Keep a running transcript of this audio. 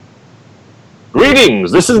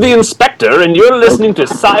Greetings, this is the Inspector, and you're listening to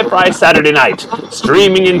Sci-Fi Saturday Night,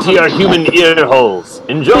 streaming into your human ear holes.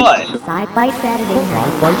 Enjoy! Sci-Fi Saturday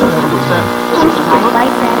Night. Sci-Fi Saturday Night.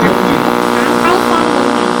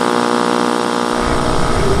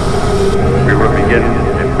 We will begin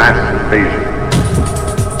a mass invasion.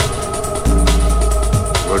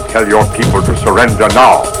 We'll tell your people to surrender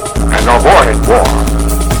now and avoid war.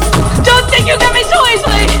 Don't think you get me so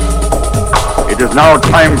easily! It is now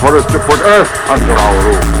time for us to put Earth under our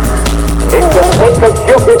rule. It's your sacred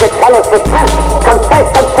duty to tell us the truth. Confess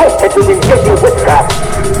and take that you've been guilty of witchcraft.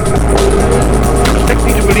 You expect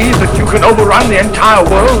me to believe that you can overrun the entire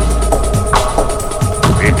world?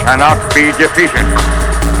 We cannot be defeated.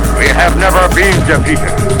 We have never been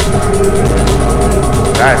defeated.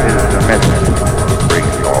 That is the message to bring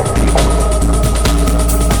your people.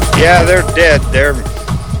 Yeah, they're dead. They're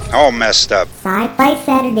all messed up. Sci-Fi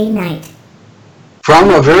Saturday Night.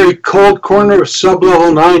 From a very cold corner of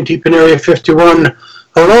Sub-Level 9, deep in Area 51,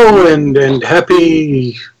 hello and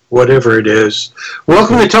happy whatever it is.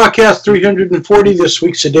 Welcome to TalkCast 340, this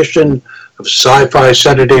week's edition of Sci-Fi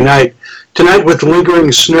Saturday Night. Tonight with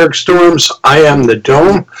lingering snurg storms, I am the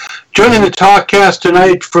Dome. Joining the TalkCast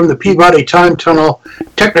tonight from the Peabody Time Tunnel,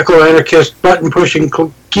 technical anarchist, button-pushing,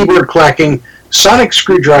 keyboard-clacking, sonic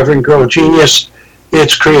screwdriving girl genius,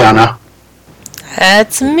 it's Kriana.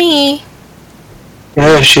 That's me.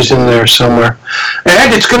 Yeah, she's in there somewhere.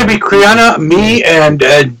 And it's going to be Kriana, me, and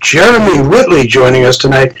Jeremy Whitley joining us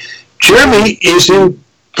tonight. Jeremy is in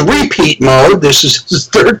three-peat mode. This is his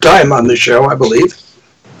third time on the show, I believe.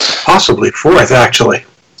 Possibly fourth, actually.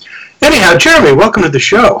 Anyhow, Jeremy, welcome to the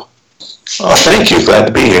show. Oh, thank you. Glad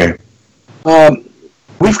to be here.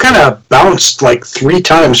 We've kind of bounced like 3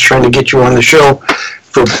 times trying to get you on the show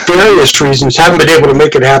for various reasons. Haven't been able to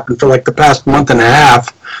make it happen for like the past month and a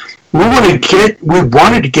half. We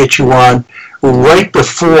wanted to get you on right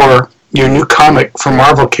before your new comic from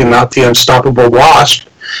Marvel came out, The Unstoppable Wasp,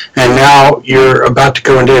 and now you're about to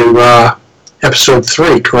go into episode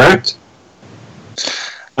 3, correct?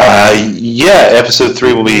 Yeah, episode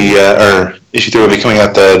 3 will be, or issue 3 will be coming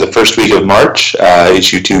out the first week of March.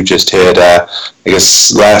 Issue 2 just hit, I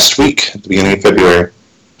guess, last week, at the beginning of February.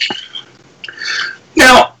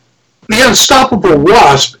 Now, The Unstoppable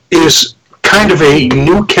Wasp is kind of a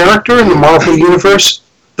new character in the Marvel Universe,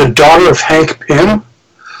 the daughter of Hank Pym.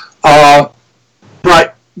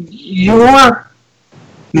 But you're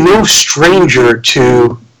no stranger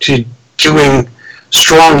to doing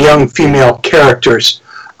strong young female characters.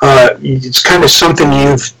 It's kind of something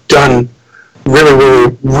you've done really,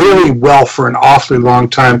 really, really well for an awfully long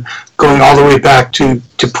time, going all the way back to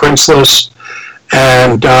Princeless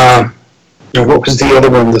and what was the other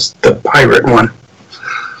one, the pirate one?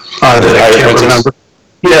 That I can't remember.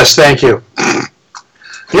 Yes, thank you.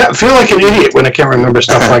 Yeah, I feel like an idiot when I can't remember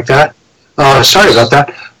stuff like that. Sorry about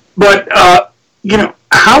that. But,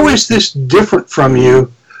 how is this different from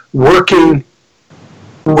you working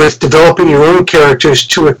with developing your own characters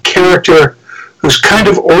to a character who's kind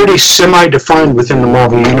of already semi-defined within the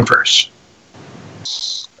Marvel Universe?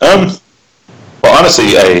 Well,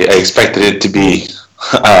 honestly, I expected it to be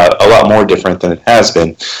a lot more different than it has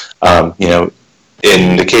been.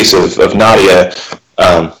 In the case of Nadia,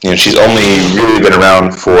 she's only really been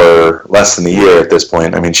around for less than a year at this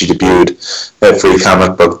point. I mean, she debuted at Free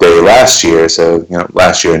Comic Book Day last year, so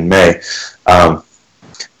last year in May, and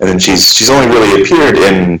then she's only really appeared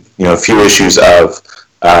in a few issues of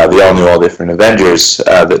the All New, All Different Avengers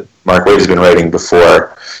that Mark Waid has been writing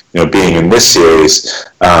before being in this series.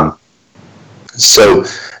 So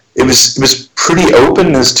it was pretty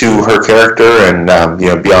open as to her character and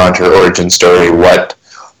beyond her origin story, what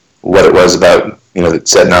it was about that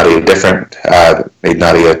set Nadia different, that made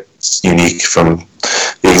Nadia unique from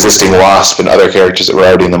the existing Wasp and other characters that were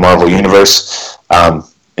already in the Marvel Universe. I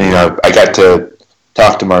got to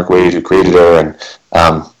talk to Mark Waid, who created her, and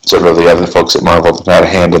several of the other folks at Marvel that had a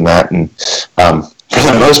hand in that, and for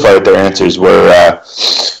the most part, their answers were,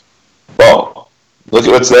 well, look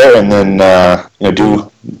at what's there, and then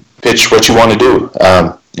do pitch what you want to do.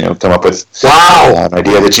 Come up with an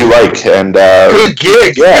idea that you like, and good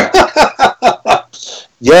gig. Yeah.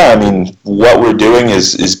 Yeah, I mean, what we're doing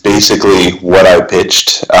is basically what I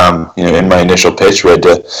pitched. In my initial pitch, we had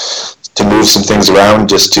to move some things around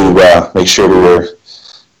just to make sure we were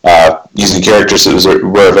using characters that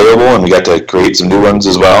were available, and we got to create some new ones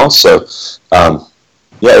as well. So,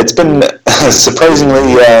 it's been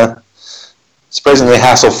surprisingly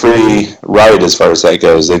hassle-free ride as far as that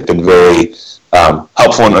goes. They've been very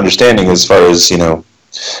helpful and understanding as far as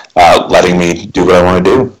letting me do what I want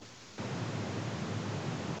to do.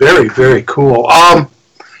 Very, very cool.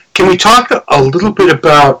 can we talk a little bit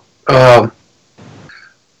about the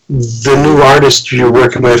new artist you're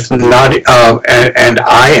working with, Nadia, and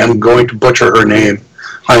I am going to butcher her name.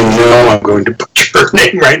 I know I'm going to butcher her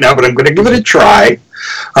name right now, but I'm going to give it a try.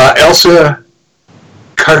 Elsa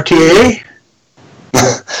Cartier?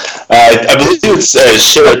 I believe it's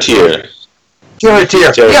Charretier.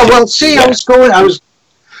 Charretier. Yeah, well, see, I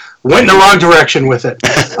went in the wrong direction with it.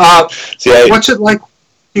 What's it like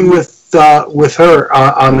working with her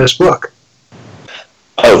on this book?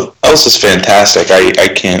 Oh, Elsa's fantastic. I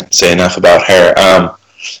can't say enough about her.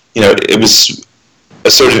 It was a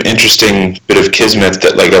sort of interesting bit of kismet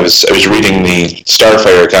that, like, I was reading the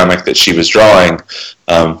Starfire comic that she was drawing,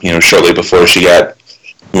 shortly before she got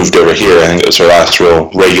moved over here. I think it was her last real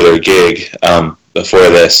regular gig before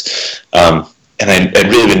this. And I'd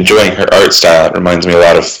really been enjoying her art style. It reminds me a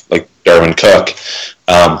lot of, like, Darwyn Cooke.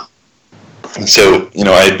 And so,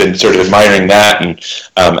 I had been sort of admiring that, and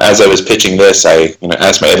as I was pitching this, I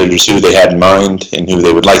asked my editors who they had in mind and who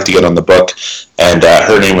they would like to get on the book, and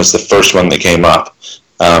her name was the first one that came up.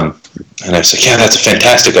 And I was like, yeah, that's a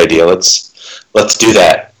fantastic idea. Let's do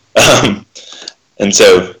that. And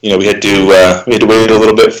so, we had to wait a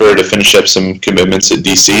little bit for her to finish up some commitments at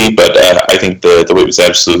DC, but I think the wait was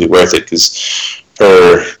absolutely worth it because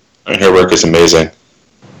her work is amazing.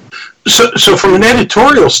 So from an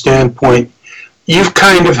editorial standpoint, you've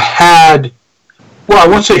kind of had, well, I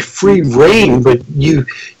won't say free reign, but you've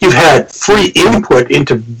had free input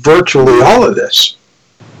into virtually all of this.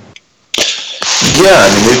 Yeah,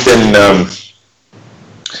 we've been,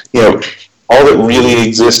 all that really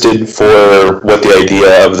existed for what the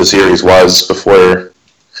idea of the series was before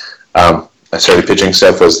I started pitching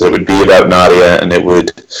stuff was that it would be about Nadia, and it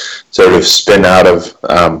would sort of spin out of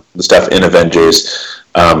the stuff in Avengers.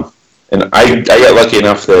 And I got lucky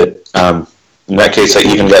enough that in that case I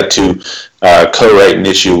even got to co-write an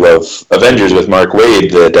issue of Avengers with Mark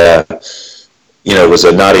Waid that was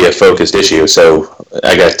a Nadia-focused issue. So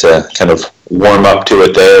I got to kind of warm up to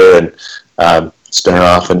it there and spin her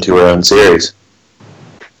off into her own series.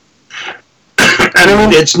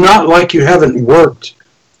 And it's not like you haven't worked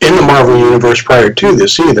in the Marvel Universe prior to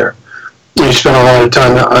this either. You spent a lot of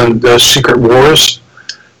time on the Secret Wars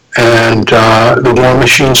and the War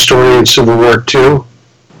Machine story in Civil War II.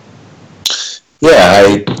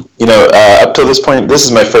 Yeah, up till this point, this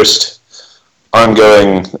is my first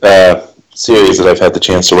ongoing series that I've had the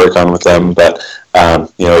chance to work on with them. But I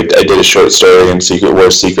did a short story in Secret War,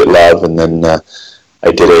 Secret Love, and then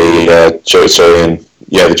I did a short story in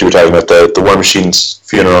that you were talking about the War Machine's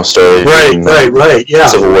funeral story. Right. Yeah.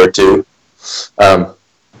 Civil War II.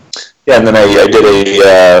 And then I did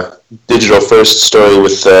a digital first story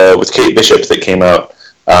with Kate Bishop that came out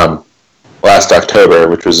last October,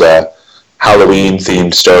 which was a Halloween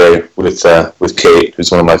themed story with Kate, who's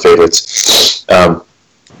one of my favorites.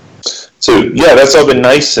 So yeah, that's all been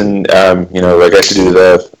nice, and I got to do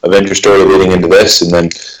the Avenger story leading into this, and then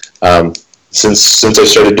since I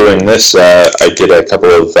started doing this, I did a couple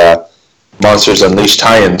of Monsters Unleashed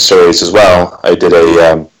tie-in stories as well. I did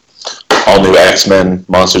a all-new X-Men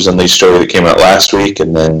Monsters Unleashed story that came out last week,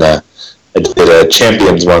 and then I did a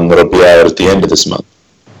Champions one that'll be out at the end of this month.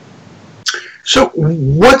 So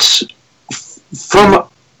what's, from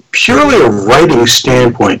purely a writing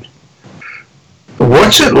standpoint,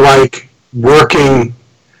 what's it like working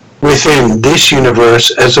within this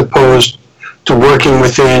universe as opposed to working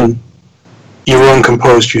within your own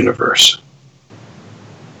composed universe?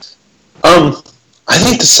 I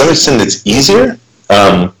think to some extent it's easier.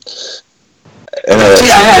 And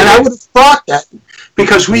I would have thought that,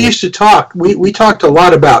 because we used to talk, we talked a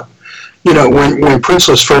lot about, when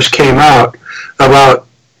Princeless first came out, about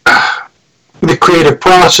the creative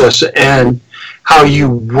process and how you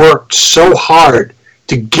worked so hard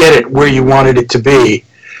to get it where you wanted it to be.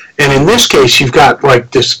 And in this case, you've got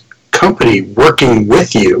like this company working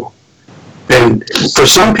with you. And for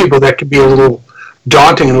some people that could be a little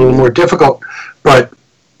daunting and a little more difficult. But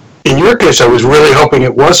in your case, I was really hoping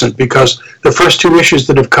it wasn't, because the first two issues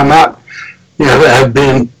that have come out, have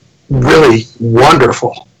been really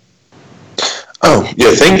wonderful. Oh,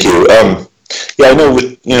 yeah, thank you. I know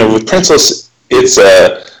with Princeless, it's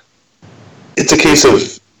a case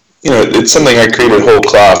of, it's something I created whole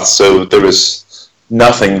cloth, so there was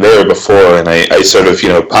nothing there before, and I sort of,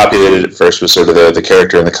 populated it first with sort of the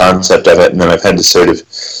character and the concept of it, and then I've had to sort of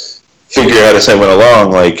figure out as I went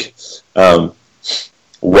along, like,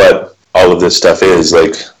 what all of this stuff is.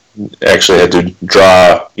 Like, actually had to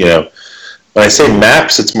draw, when I say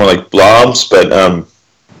maps, it's more like blobs, but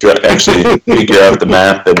actually figure out the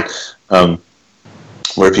map, and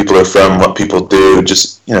where people are from, what people do,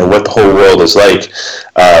 just what the whole world is like.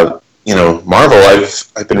 Marvel.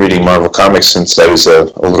 I've been reading Marvel comics since I was a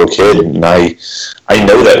little kid, and I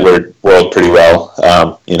know that world pretty well.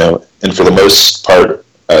 And for the most part,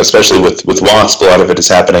 especially with Wasp, a lot of it is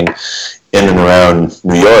happening in and around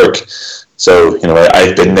New York. So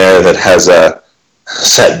I've been there. That has a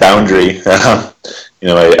set boundary.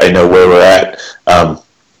 I know where we're at.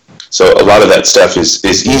 So a lot of that stuff is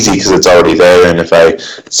easy because it's already there. And if I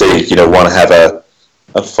say want to have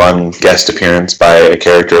a fun guest appearance by a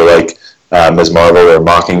character like Ms. Marvel or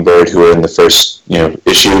Mockingbird, who are in the first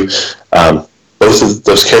issue, both of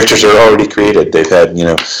those characters are already created. They've had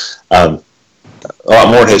a lot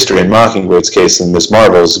more history in Mockingbird's case than Ms.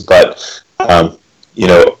 Marvel's, but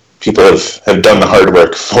people have done the hard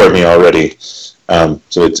work for me already. So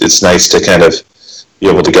it's nice to kind of be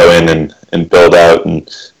able to go in and build out and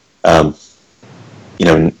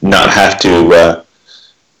not have to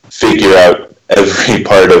figure out every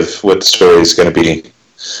part of what the story is going to be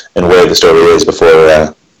and where the story is before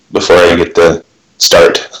I get to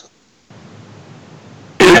start.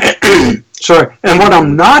 Sorry, and what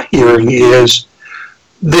I'm not hearing is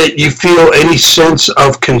that you feel any sense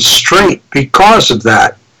of constraint because of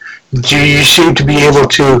that. Do you seem to be able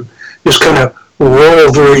to just kind of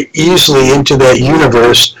roll very easily into that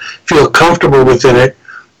universe, feel comfortable within it,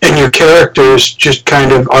 and your characters just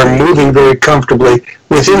kind of are moving very comfortably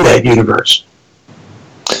within that universe?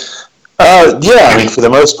 Yeah, I mean, for the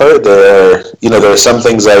most part, there are some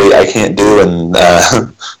things I can't do, and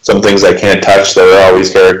some things I can't touch. There are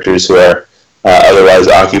always characters who are otherwise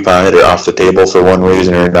occupied or off the table for one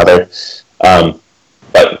reason or another.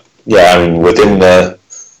 But yeah, I mean, within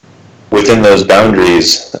those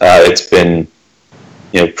boundaries, it's been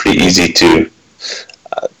pretty easy to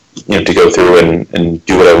go through and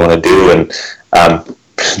do what I want to do, and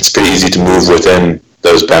it's pretty easy to move within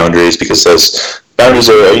those boundaries because those boundaries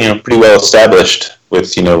are pretty well established with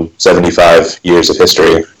 75 years of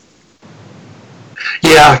history.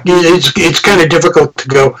 Yeah, it's kind of difficult to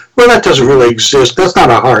go, well, that doesn't really exist. That's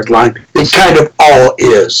not a hard line. It kind of all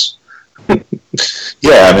is.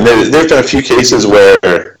 Yeah, I mean, there have been a few cases where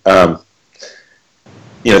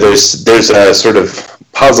there's a sort of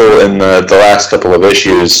puzzle in the last couple of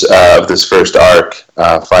issues of this first arc,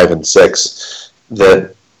 5 and 6,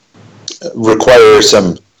 that requires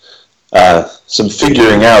some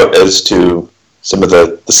figuring out as to some of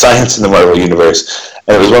the science in the Marvel Universe.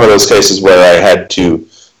 And it was one of those cases where I had to,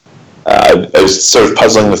 I was sort of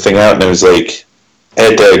puzzling the thing out, and I was like, I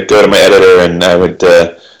had to go to my editor, and I went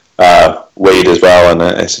to Wade as well, and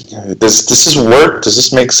I said, does this work? Does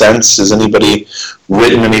this make sense? Has anybody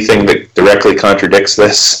written anything that directly contradicts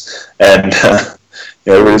this? And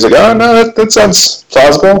everybody's like, oh, no, that sounds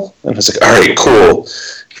plausible. And I was like, all right, cool.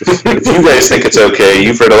 If you guys think it's okay,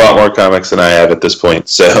 you've read a lot more comics than I have at this point,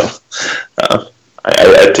 so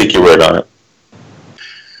I take your word on it.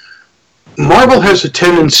 Marvel has a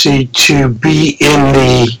tendency to be in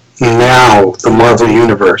the Marvel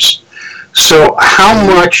Universe. So how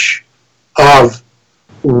much of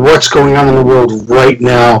what's going on in the world right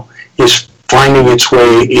now is finding its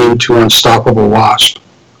way into Unstoppable Wasp?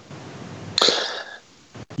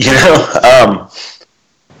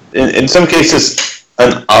 In some cases,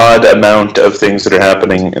 an odd amount of things that are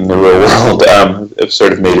happening in the real world have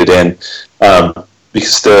sort of made it in.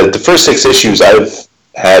 Because the first 6 issues I've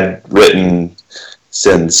had written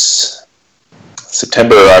since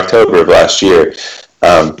September or October of last year.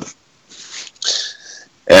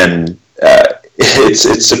 And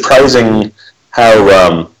it's surprising how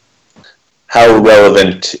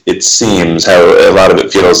relevant it seems, how a lot of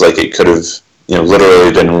it feels like it could have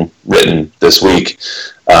literally been written this week,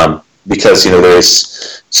 because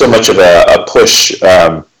there's so much of a push,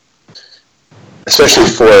 especially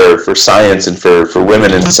for science and for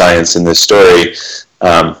women in science in this story,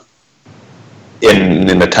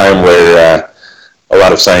 in a time where a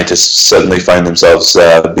lot of scientists suddenly find themselves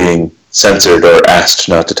being censored or asked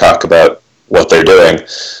not to talk about what they're doing.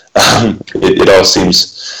 It all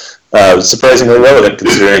seems surprisingly relevant,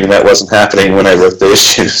 considering that wasn't happening when I wrote the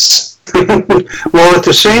issues. Well, at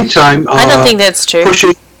the same time, I don't think that's true.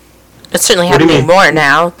 It's certainly happening more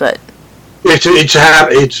now, but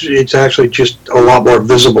it's actually just a lot more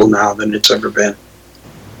visible now than it's ever been,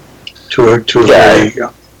 to a very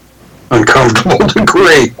uncomfortable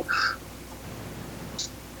degree.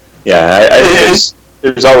 Yeah, I think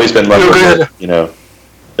there's always been much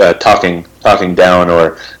of talking down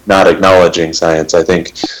or not acknowledging science. I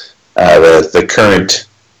think the current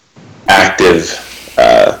active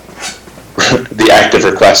the active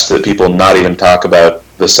request that people not even talk about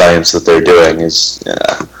the science that they're doing is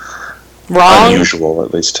Wrong. Unusual,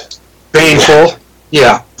 at least. Painful.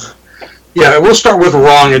 Yeah. Yeah, we'll start with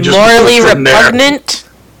wrong and just Morally go from repugnant.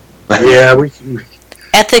 There. Yeah, we.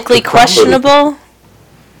 Ethically questionable.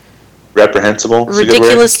 Reprehensible.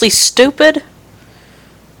 Ridiculously stupid.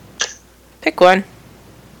 Pick one.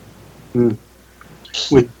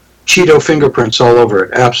 With Cheeto fingerprints all over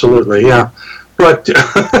it. Absolutely, yeah. But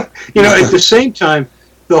you know, at the same time,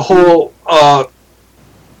 the whole the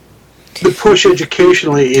push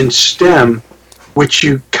educationally in STEM, which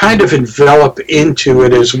you kind of envelop into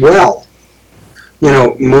it as well. You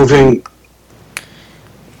know, moving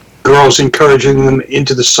girls, encouraging them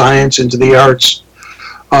into the science, into the arts.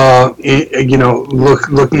 You know,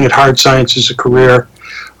 looking at hard science as a career.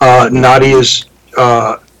 Nadia's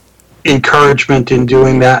encouragement in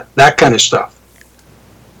doing that kind of stuff.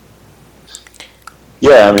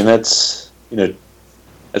 Yeah, I mean that's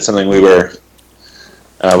something we wanted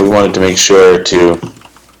to make sure to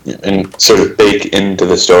and sort of bake into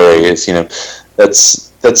the story. Is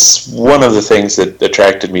that's one of the things that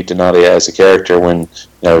attracted me to Nadia as a character when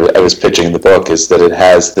I was pitching the book, is that it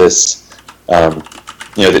has this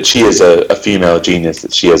that she is a female genius,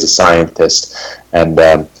 that she is a scientist, and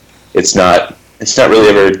it's not really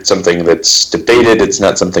ever something that's debated. It's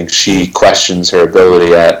not something she questions her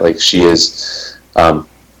ability at. Like, she is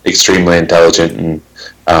extremely intelligent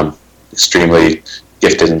and extremely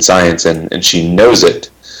gifted in science, and she knows it.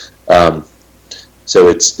 So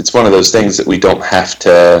it's one of those things that we don't have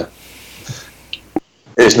to.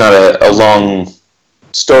 It's not a long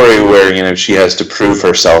story where she has to prove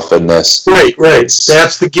herself in this. Right.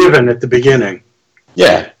 That's the given at the beginning.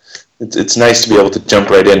 Yeah, it's nice to be able to jump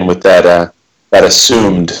right in with that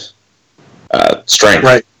assumed strength.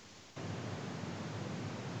 Right.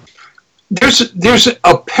 There's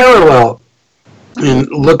a parallel in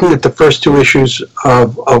looking at the first two issues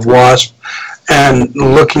of WASP and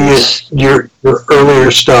looking at your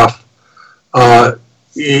earlier stuff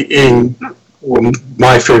in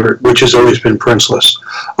my favorite, which has always been Princeless,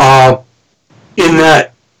 in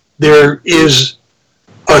that there is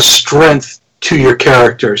a strength to your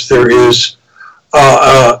characters. There is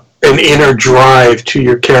an inner drive to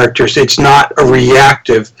your characters. It's not a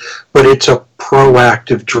reactive, but it's a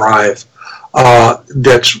proactive drive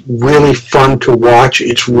that's really fun to watch.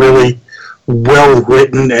 It's really well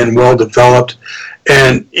written and well developed,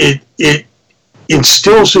 and it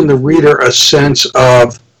instills in the reader a sense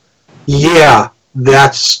of, yeah,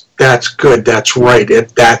 that's good, that's right.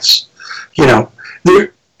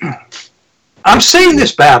 I'm saying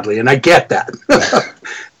this badly, and I get that,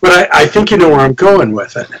 but I think you know where I'm going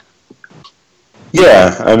with it.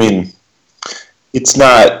 Yeah, I mean, it's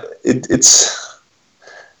not.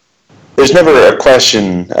 There's never a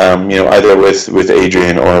question, either with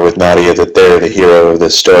Adrian or with Nadia, that they're the hero of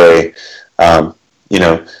this story. Adrian's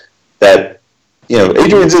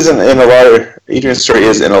story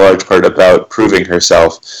is in a large part about proving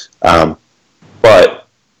herself, but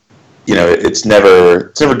it's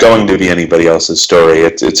never going to be anybody else's story.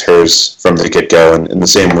 It's hers from the get-go, and the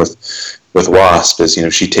same with Wasp, is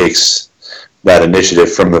she takes that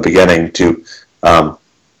initiative from the beginning to go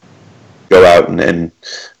out and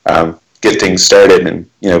get things started. And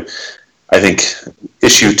I think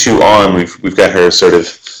issue 2 on, we've got her sort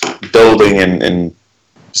of building and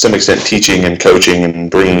to some extent teaching and coaching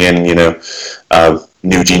and bringing in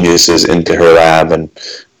new geniuses into her lab and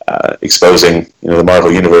exposing the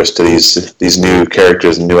Marvel Universe to these new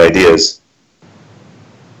characters and new ideas.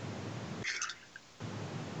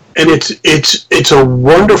 And it's a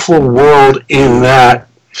wonderful world in that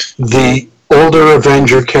the older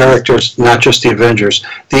Avenger characters, not just the Avengers,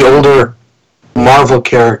 the older Marvel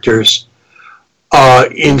characters,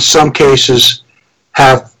 in some cases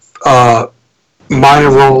have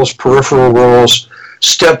minor roles, peripheral roles,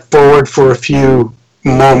 step forward for a few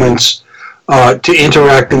moments to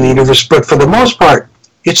interact in the universe, but for the most part,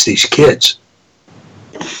 it's these kids.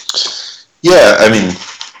 Yeah, I mean,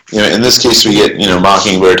 in this case, we get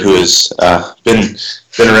Mockingbird, who has been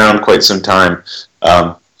around quite some time,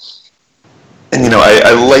 and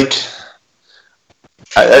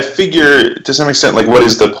I figure to some extent, like, what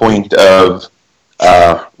is the point of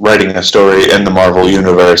writing a story in the Marvel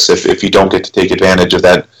Universe if you don't get to take advantage of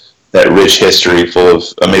that rich history full of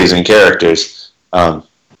amazing characters? And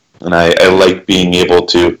I like being able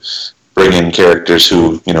to bring in characters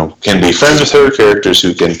who can be friends with her, characters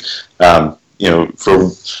who can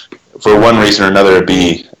for one reason or another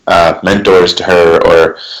be mentors to her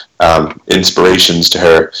or inspirations to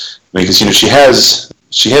her, because she has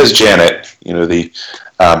Janet, the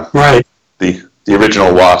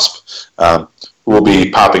original Wasp, who will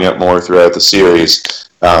be popping up more throughout the series,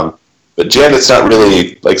 but Janet's not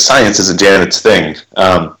really, like, science isn't Janet's thing.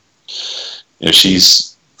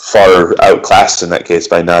 She's far outclassed in that case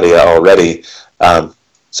by Nadia already.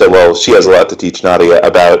 So she has a lot to teach Nadia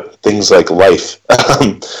about things like life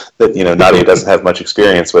that, Nadia doesn't have much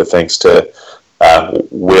experience with, thanks to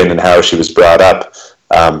when and how she was brought up.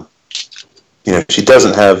 She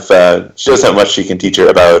doesn't have much she can teach her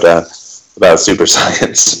about super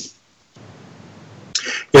science.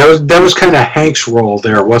 Yeah, that was kind of Hank's role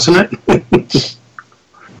there, wasn't it?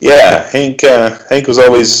 Yeah, Hank was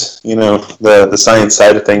always, the science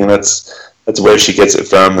side of thing, and that's where she gets it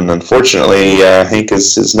from. And unfortunately, Hank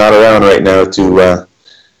is not around right now to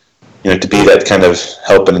be that kind of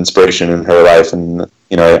help and inspiration in her life. And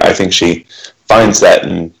I think she finds that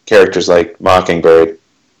in characters like Mockingbird.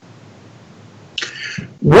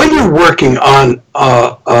 When you're working on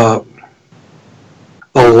a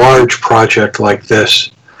large project like this,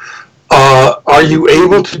 are you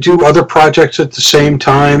able to do other projects at the same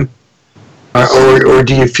time? Or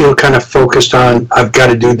do you feel kind of focused on, I've got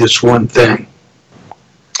to do this one thing?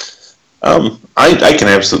 I can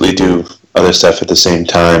absolutely do other stuff at the same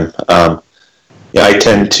time. I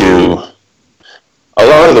tend to, a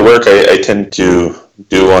lot of the work I tend to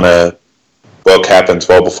do on a book happens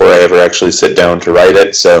well before I ever actually sit down to write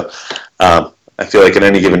it. So I feel like at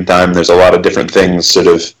any given time there's a lot of different things sort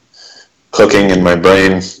of cooking in my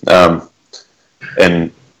brain.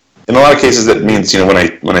 And in a lot of cases that means,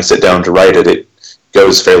 when I sit down to write it, it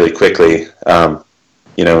goes fairly quickly.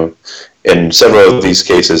 In several of these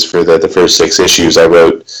cases for the first 6 issues, I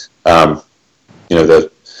wrote, an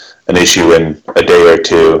issue in a day or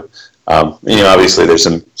two. Obviously there's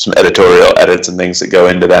some editorial edits and things that go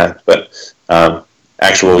into that, but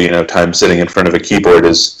actual, time sitting in front of a keyboard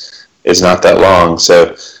is not that long.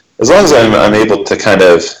 So as long as I'm able to kind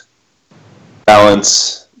of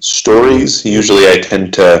balance stories, usually I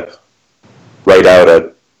tend to write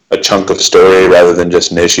out a chunk of story rather than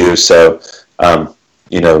just an issue. So,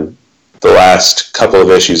 the last couple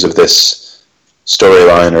of issues of this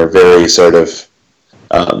storyline are very sort of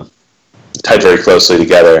tied very closely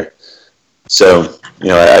together. So,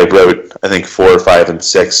 I wrote, I think, 4, 5, and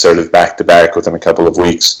 6 sort of back to back within a couple of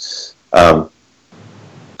weeks.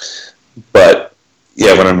 But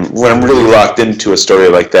yeah, when I'm really locked into a story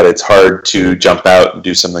like that, it's hard to jump out and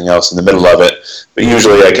do something else in the middle of it. But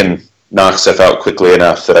usually I can knock stuff out quickly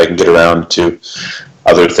enough that I can get around to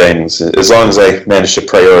other things. As long as I manage to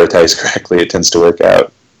prioritize correctly, it tends to work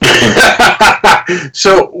out.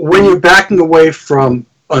 So when you're backing away from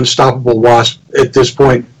Unstoppable Wasp at this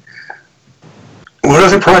point, what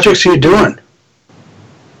other projects are you doing?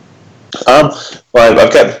 Well,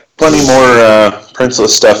 I've got plenty more Princeless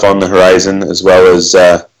stuff on the horizon, as well as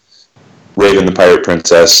Raven the Pirate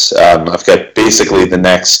Princess. I've got basically the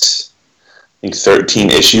next, I think, 13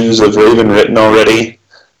 issues of Raven written already.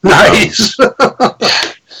 Nice.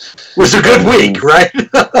 Was a good week, right?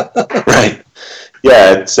 Right.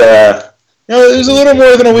 Yeah, it's it was a little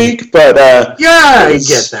more than a week, but yeah, I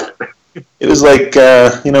get that. It was like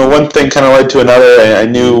one thing kind of led to another. I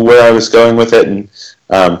knew where I was going with it, and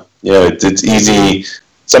it's easy.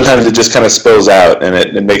 Sometimes it just kind of spills out, and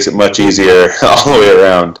it makes it much easier all the way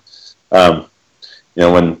around.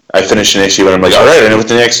 When I finish an issue and I'm like, all right, I know what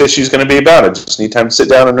the next issue is going to be about. I just need time to sit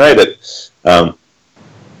down and write it.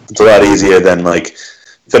 It's a lot easier than like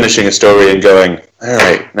finishing a story and going, all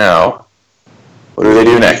right, now what do they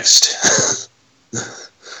do next?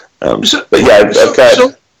 But yeah, I've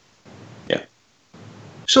got.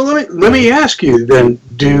 So let me ask you then: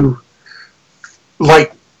 do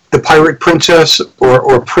like the Pirate Princess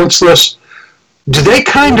or Princeless? Do they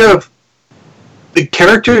the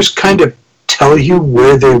characters kind of tell you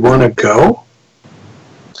where they want to go?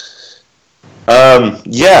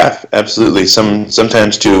 Yeah, absolutely.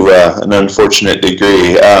 Sometimes to an unfortunate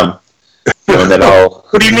degree. And then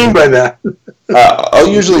What do you mean by that? I'll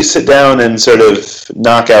usually sit down and sort of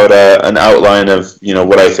knock out an outline of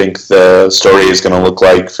what I think the story is going to look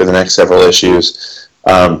like for the next several issues,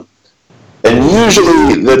 and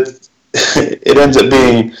usually it ends up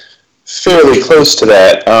being fairly close to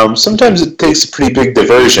that. Sometimes it takes a pretty big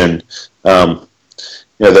diversion.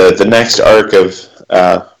 The next arc of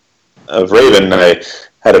Raven, I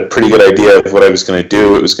had a pretty good idea of what I was going to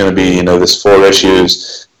do. It was going to be this 4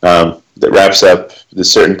 issues that wraps up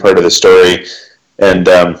this certain part of the story, and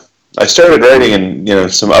I started writing,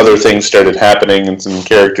 and some other things started happening, and some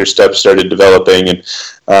character stuff started developing, and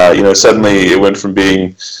suddenly it went from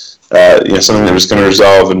being something that was going to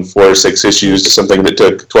resolve in 4 or 6 issues to something that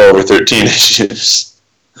took 12 or 13 issues.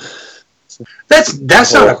 That's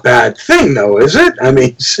not a bad thing, though, is it? I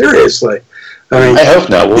mean, seriously. I mean, I hope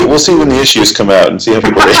not. We'll see when the issues come out and see how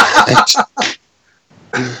people react.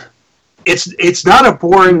 It's not a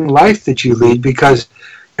boring life that you lead because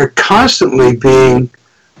you're constantly being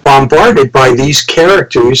bombarded by these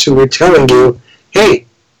characters who are telling you, hey,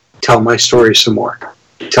 tell my story some more.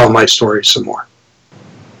 Tell my story some more.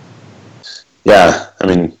 Yeah, I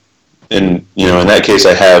mean, in that case,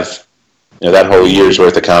 I have that whole year's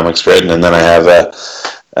worth of comics written, and then I have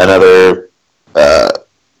another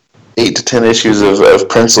 8 to 10 issues of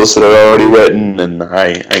Princeless that are already written, and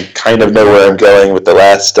I kind of know where I'm going with the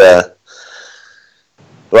last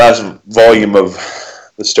volume of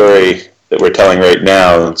the story that we're telling right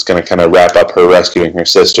now. It's going to kind of wrap up her rescuing her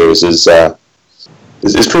sisters. Is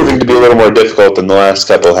proving to be a little more difficult than the last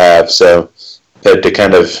couple have. So I had to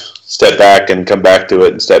kind of step back and come back to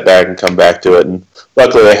it, and step back and come back to it. And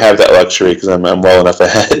luckily, I have that luxury because I'm well enough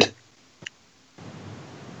ahead.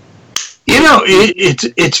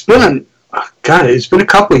 It's been a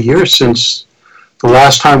couple of years since the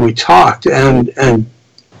last time we talked, and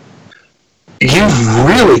you've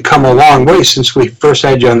really come a long way since we first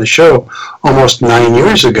had you on the show almost 9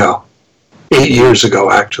 years ago, 8 years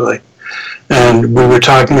ago actually, and we were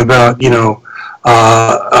talking about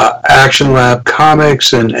Action Lab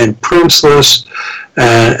Comics and Princeless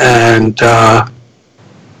and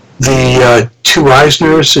the two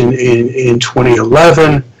Eisners in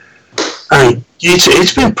 2011. I mean,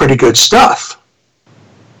 it's been pretty good stuff.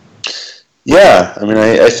 Yeah, I mean,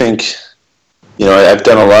 I think, I've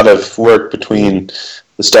done a lot of work between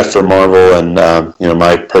the stuff for Marvel and,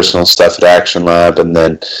 my personal stuff at Action Lab, and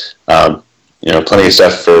then, plenty of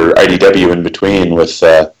stuff for IDW in between with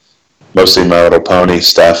mostly My Little Pony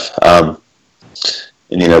stuff. And,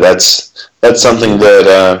 that's something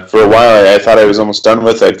that for a while I thought I was almost done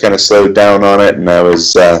with. I'd kind of slowed down on it, and I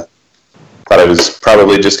was... thought I was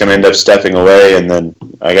probably just going to end up stepping away, and then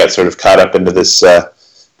I got sort of caught up into this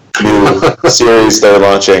new series they're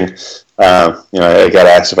launching. I got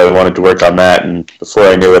asked if I wanted to work on that, and before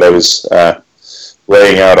I knew it, I was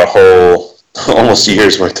laying out a whole almost a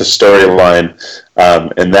year's worth of storyline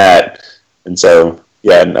in that. And so,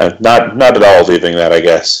 yeah, not at all leaving that, I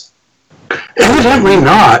guess. Evidently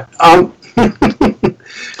not.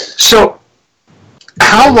 So,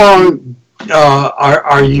 how long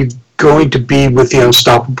are you going to be with the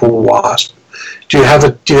Unstoppable Wasp? Do you have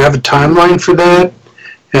a timeline for that?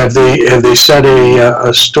 Have they set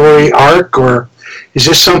a story arc, or is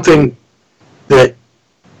this something that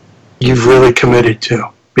you've really committed to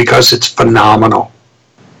because it's phenomenal?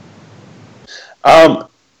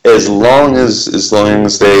 As long as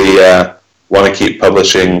they want to keep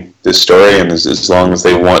publishing this story, and as long as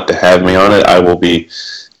they want to have me on it, I will be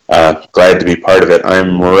glad to be part of it.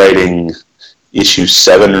 I'm writing issue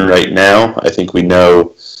 7 right now. I think we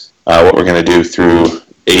know what we're going to do through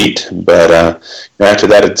 8, but after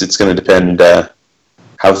that, it's going to depend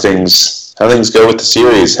how things go with the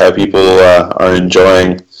series, how people are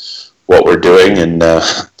enjoying what we're doing, and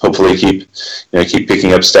hopefully keep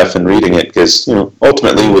picking up stuff and reading it, because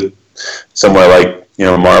ultimately with somewhere like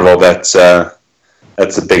Marvel, that's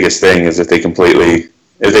the biggest thing, is if they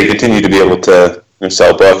continue to be able to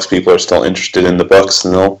sell books, people are still interested in the books,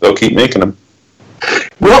 and they'll keep making them.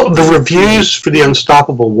 Well, the reviews for The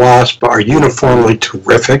Unstoppable Wasp are uniformly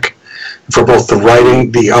terrific for both the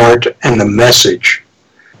writing, the art, and the message.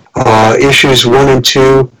 Issues 1 and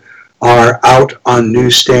 2 are out on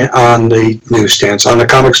the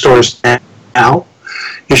comic stores now.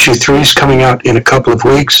 Issue 3 is coming out in a couple of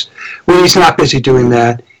weeks. When he's not busy doing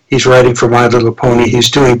that, he's writing for My Little Pony.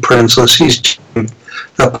 He's doing Princeless. He's doing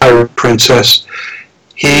The Pirate Princess.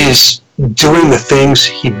 He's doing the things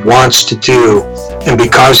he wants to do, and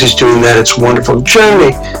because he's doing that, it's wonderful.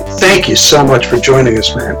 Jeremy, thank you so much for joining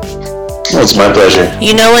us, man. Well, it's my pleasure.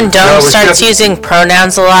 When Dome starts using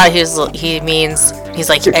pronouns a lot, he means he's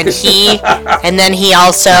like, and he, and then he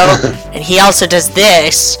also does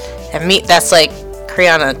this, and me. That's like,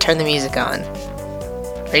 Kriana, turn the music on.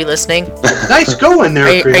 Are you listening? Nice going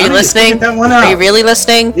there, Kriana. Are you listening? That one out. Are you really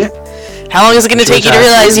listening? Yeah. How long is it going to take you to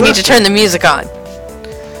realize you need to turn the music on?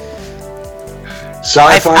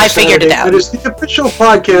 Sci-Fi I figured it out. It is the official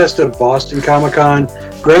podcast of Boston Comic Con,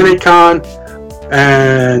 Granite Con,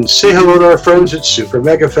 and say hello to our friends at Super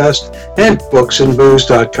Mega Fest and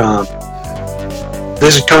booksandbooze.com.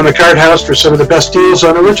 Visit Comic Art House for some of the best deals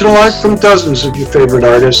on original art from dozens of your favorite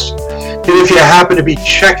artists. And if you happen to be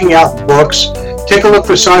checking out books, take a look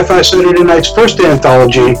for Sci-Fi Saturday Night's first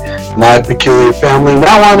anthology, My Peculiar Family,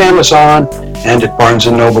 now on Amazon and at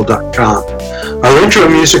barnesandnoble.com. Our intro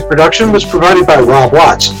music production was provided by Rob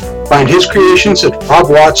Watts. Find his creations at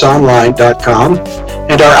bobwattsonline.com.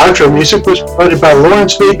 And our outro music was provided by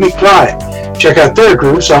Lawrence Made Me Cry. Check out their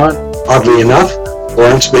grooves on, oddly enough,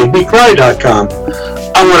 lawrencemademecry.com.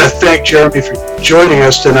 I want to thank Jeremy for joining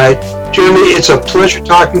us tonight. Jeremy, it's a pleasure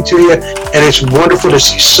talking to you, and it's wonderful to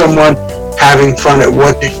see someone having fun at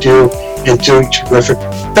what they do and doing terrific.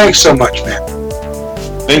 Thanks so much, man.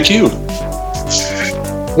 Thank you.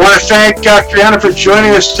 Want to thank Kriana for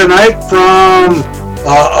joining us tonight from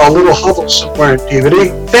a little hovel somewhere in Peabody.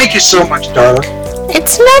 Thank you so much, darling.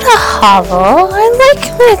 It's not a hovel. I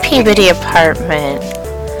like my Peabody apartment.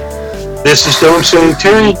 This is Dome saying,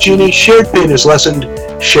 Terry and Jeannie, shared pain is lessened,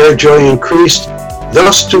 shared joy increased,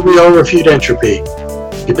 thus do we all refute entropy.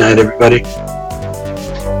 Good night, everybody.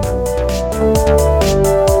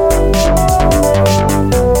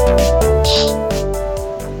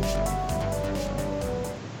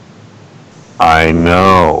 I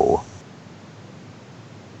know.